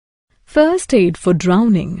First aid for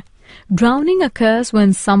drowning. Drowning occurs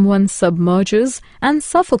when someone submerges and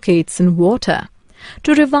suffocates in water.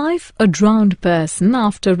 To revive a drowned person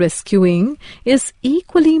after rescuing is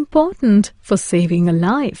equally important for saving a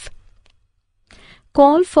life.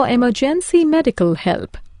 Call for emergency medical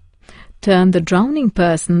help. Turn the drowning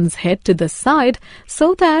person's head to the side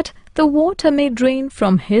so that the water may drain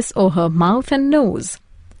from his or her mouth and nose.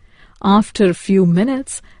 After a few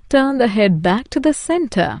minutes, turn the head back to the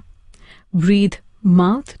center. Breathe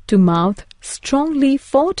mouth to mouth strongly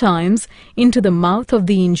 4 times into the mouth of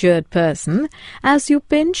the injured person as you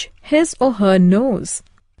pinch his or her nose.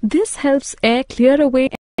 This helps air clear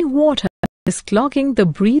away any water that is clogging the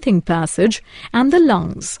breathing passage and the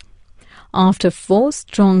lungs. After 4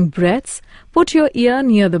 strong breaths, put your ear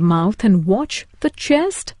near the mouth and watch the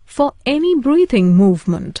chest for any breathing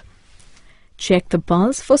movement. Check the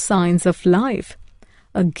pulse for signs of life.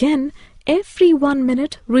 Again, every 1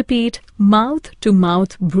 minute, repeat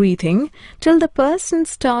mouth-to-mouth breathing till the person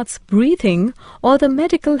starts breathing or the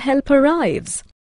medical help arrives.